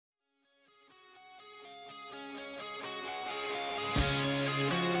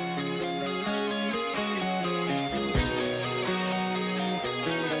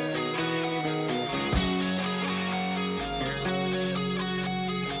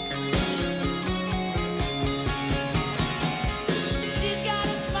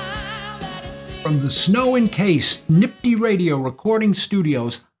From the snow-encased Nifty Radio recording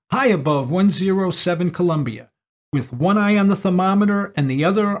studios high above 107 Columbia, with one eye on the thermometer and the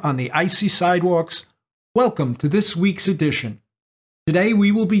other on the icy sidewalks, welcome to this week's edition. Today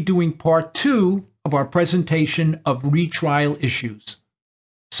we will be doing part 2 of our presentation of retrial issues.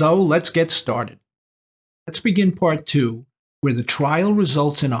 So let's get started. Let's begin part 2, where the trial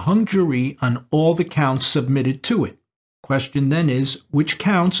results in a hung jury on all the counts submitted to it. Question then is, which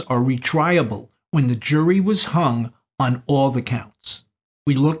counts are retriable when the jury was hung on all the counts?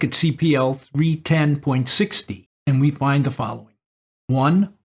 We look at CPL 310.60 and we find the following.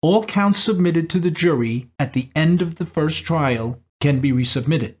 1. All counts submitted to the jury at the end of the first trial can be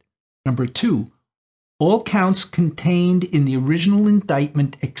resubmitted. Number 2. All counts contained in the original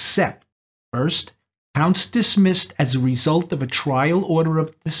indictment except, first, counts dismissed as a result of a trial order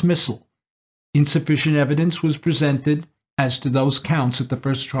of dismissal. Insufficient evidence was presented as to those counts at the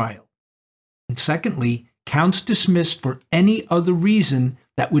first trial. And secondly, counts dismissed for any other reason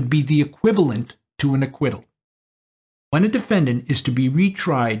that would be the equivalent to an acquittal. When a defendant is to be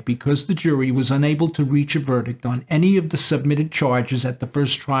retried because the jury was unable to reach a verdict on any of the submitted charges at the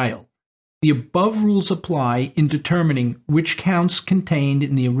first trial, the above rules apply in determining which counts contained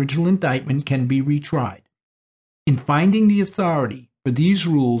in the original indictment can be retried. In finding the authority for these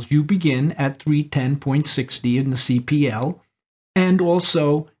rules, you begin at 310.60 in the CPL and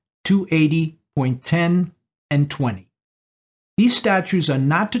also 280.10 and 20. These statutes are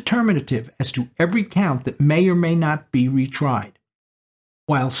not determinative as to every count that may or may not be retried.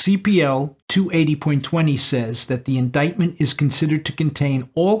 While CPL 280.20 says that the indictment is considered to contain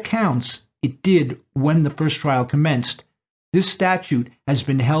all counts it did when the first trial commenced, this statute has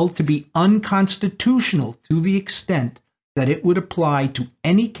been held to be unconstitutional to the extent that it would apply to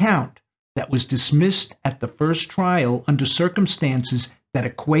any count that was dismissed at the first trial under circumstances that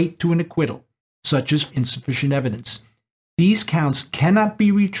equate to an acquittal, such as insufficient evidence. These counts cannot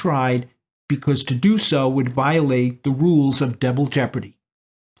be retried because to do so would violate the rules of double jeopardy.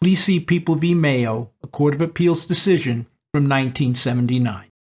 Please see People v. Mayo, a Court of Appeals decision from 1979.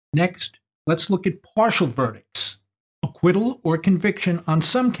 Next, let's look at partial verdicts, acquittal or conviction on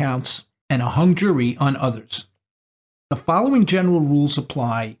some counts, and a hung jury on others. The following general rules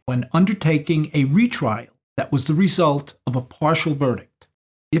apply when undertaking a retrial that was the result of a partial verdict.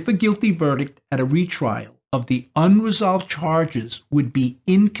 If a guilty verdict at a retrial of the unresolved charges would be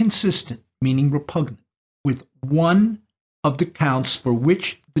inconsistent, meaning repugnant, with one of the counts for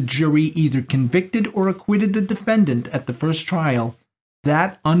which the jury either convicted or acquitted the defendant at the first trial,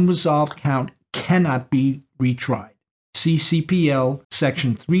 that unresolved count cannot be retried. See CPL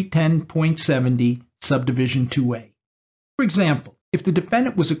section 310.70, subdivision 2A. For example, if the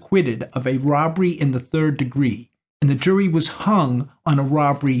defendant was acquitted of a robbery in the third degree and the jury was hung on a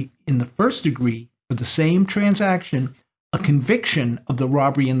robbery in the first degree for the same transaction, a conviction of the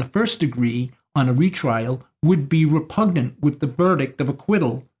robbery in the first degree on a retrial would be repugnant with the verdict of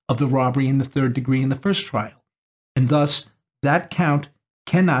acquittal of the robbery in the third degree in the first trial, and thus that count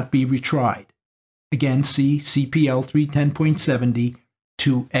cannot be retried. Again, see CPL 310.70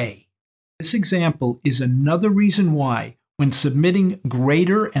 2A. This example is another reason why, when submitting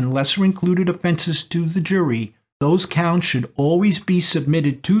greater and lesser included offenses to the jury, those counts should always be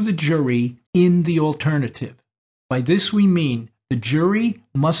submitted to the jury in the alternative. By this we mean the jury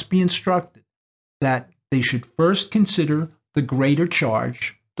must be instructed that they should first consider the greater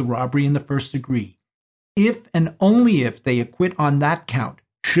charge, the robbery in the first degree. If and only if they acquit on that count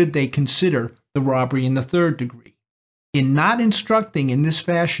should they consider the robbery in the third degree. In not instructing in this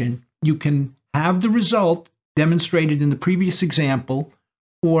fashion, you can have the result demonstrated in the previous example,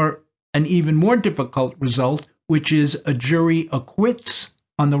 or an even more difficult result, which is a jury acquits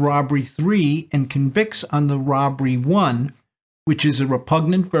on the robbery 3 and convicts on the robbery 1, which is a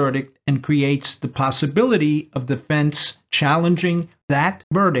repugnant verdict and creates the possibility of defense challenging that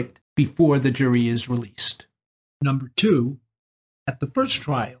verdict before the jury is released. Number 2, at the first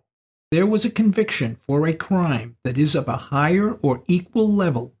trial, there was a conviction for a crime that is of a higher or equal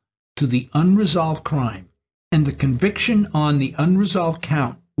level to the unresolved crime, and the conviction on the unresolved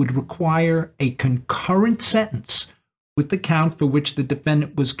count would require a concurrent sentence with the count for which the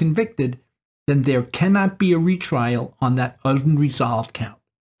defendant was convicted, then there cannot be a retrial on that unresolved count.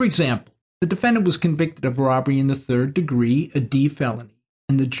 For example, the defendant was convicted of robbery in the third degree, a D felony,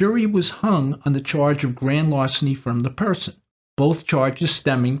 and the jury was hung on the charge of grand larceny from the person, both charges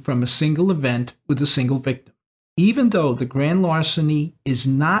stemming from a single event with a single victim. Even though the grand larceny is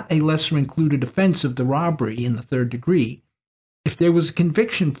not a lesser included offense of the robbery in the third degree, if there was a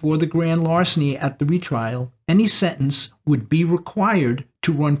conviction for the grand larceny at the retrial, any sentence would be required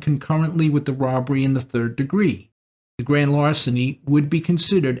to run concurrently with the robbery in the third degree. The grand larceny would be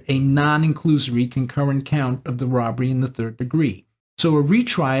considered a non-inclusory concurrent count of the robbery in the third degree. So a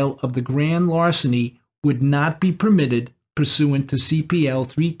retrial of the grand larceny would not be permitted pursuant to CPL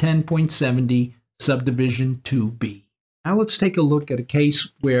 310.70 subdivision 2B. Now let's take a look at a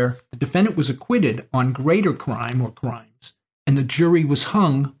case where the defendant was acquitted on greater crime or crimes, and the jury was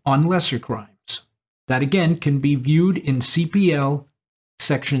hung on lesser crimes. That again can be viewed in CPL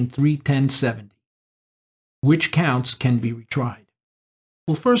section 310.70. Which counts can be retried?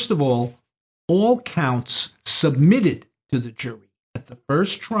 Well, first of all counts submitted to the jury at the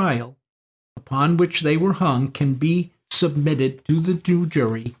first trial upon which they were hung can be submitted to the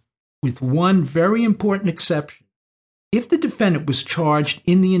jury, with one very important exception. If the defendant was charged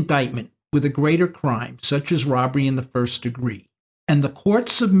in the indictment with a greater crime, such as robbery in the first degree, and the court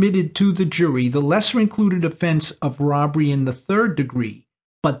submitted to the jury the lesser included offense of robbery in the third degree,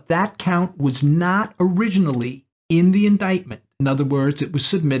 but that count was not originally in the indictment. In other words, it was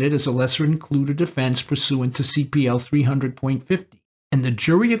submitted as a lesser included offense pursuant to CPL 300.50. And the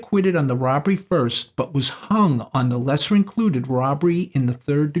jury acquitted on the robbery first, but was hung on the lesser included robbery in the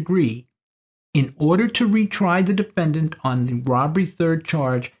third degree. In order to retry the defendant on the robbery third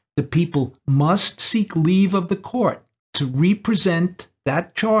charge, the people must seek leave of the court to represent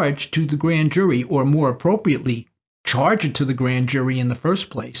that charge to the grand jury, or more appropriately, charge it to the grand jury in the first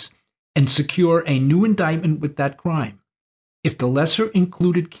place, and secure a new indictment with that crime. If the lesser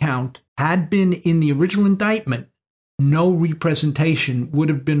included count had been in the original indictment, no representation would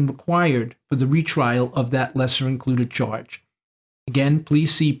have been required for the retrial of that lesser included charge. Again,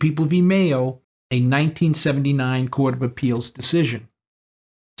 please see People v. Mayo, a 1979 Court of Appeals decision.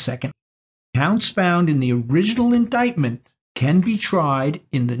 Second, counts found in the original indictment can be tried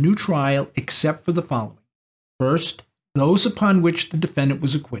in the new trial except for the following. First, those upon which the defendant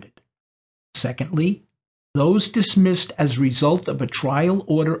was acquitted. Secondly, those dismissed as a result of a trial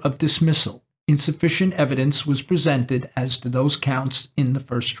order of dismissal. Insufficient evidence was presented as to those counts in the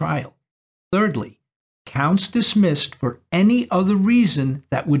first trial. Thirdly, counts dismissed for any other reason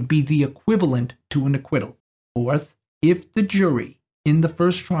that would be the equivalent to an acquittal. Fourth, if the jury in the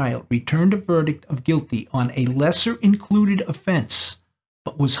first trial returned a verdict of guilty on a lesser included offense,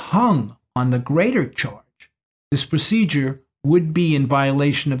 but was hung on the greater charge, this procedure would be in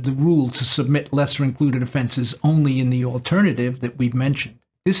violation of the rule to submit lesser included offenses only in the alternative that we've mentioned.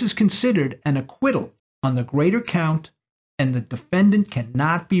 This is considered an acquittal on the greater count, and the defendant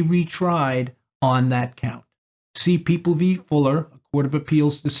cannot be retried on that count. See People v. Fuller, a Court of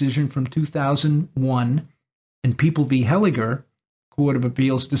Appeals decision from 2001, and People v. Helliger, Court of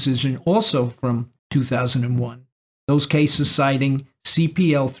Appeals decision also from 2001. Those cases citing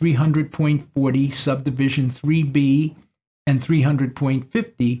CPL 300.40 subdivision 3B and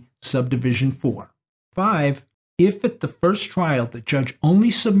 300.50 subdivision 4. 5. If at the first trial the judge only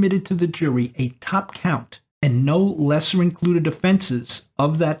submitted to the jury a top count and no lesser included offenses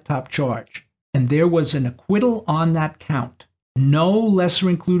of that top charge, and there was an acquittal on that count, no lesser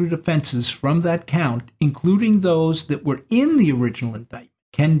included offenses from that count, including those that were in the original indictment,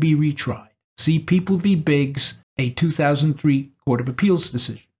 can be retried. See People v. Biggs, a 2003 Court of Appeals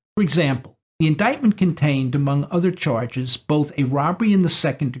decision. For example, the indictment contained, among other charges, both a robbery in the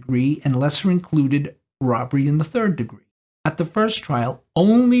second degree and lesser included robbery in the third degree. At the first trial,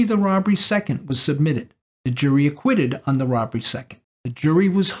 only the robbery second was submitted. The jury acquitted on the robbery second. The jury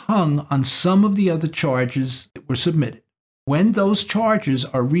was hung on some of the other charges that were submitted. When those charges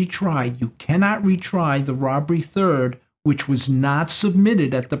are retried, you cannot retry the robbery third, which was not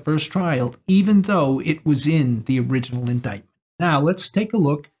submitted at the first trial, even though it was in the original indictment. Now let's take a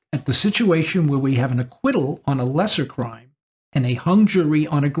look at the situation where we have an acquittal on a lesser crime and a hung jury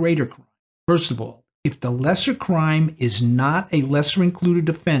on a greater crime. First of all, if the lesser crime is not a lesser included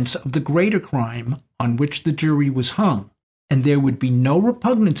offense of the greater crime on which the jury was hung, and there would be no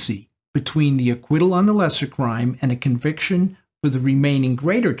repugnancy between the acquittal on the lesser crime and a conviction for the remaining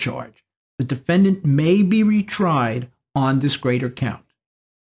greater charge, the defendant may be retried on this greater count.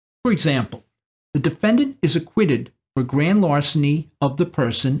 For example, the defendant is acquitted for grand larceny of the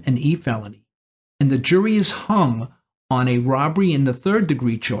person, an E felony, and the jury is hung on a robbery in the third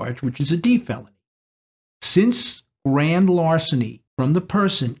degree charge, which is a D felony. Since grand larceny from the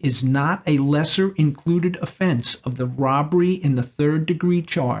person is not a lesser included offense of the robbery in the third degree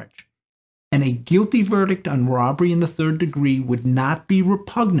charge, and a guilty verdict on robbery in the third degree would not be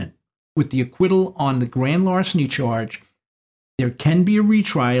repugnant with the acquittal on the grand larceny charge, there can be a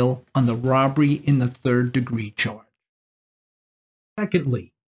retrial on the robbery in the third degree charge.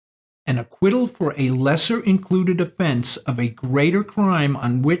 Secondly, an acquittal for a lesser included offense of a greater crime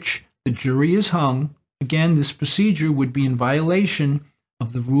on which the jury is hung. Again, this procedure would be in violation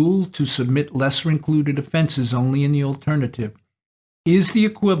of the rule to submit lesser included offenses only in the alternative, is the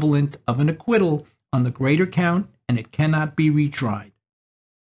equivalent of an acquittal on the greater count, and it cannot be retried.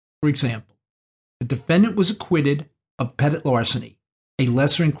 For example, the defendant was acquitted of petit larceny, a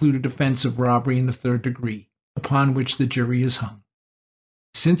lesser included offense of robbery in the third degree, upon which the jury is hung.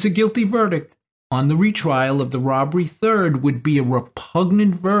 Since a guilty verdict on the retrial of the robbery third would be a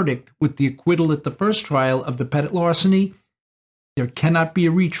repugnant verdict with the acquittal at the first trial of the petit larceny, there cannot be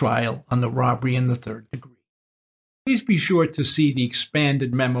a retrial on the robbery in the third degree. Please be sure to see the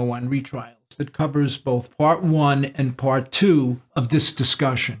expanded memo on retrials that covers both Part 1 and Part 2 of this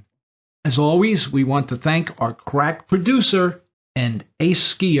discussion. As always, we want to thank our crack producer and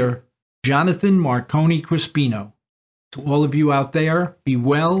ace skier, Jonathan Marconi Crispino. To all of you out there, be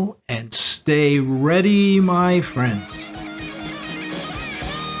well and stay ready, my friends.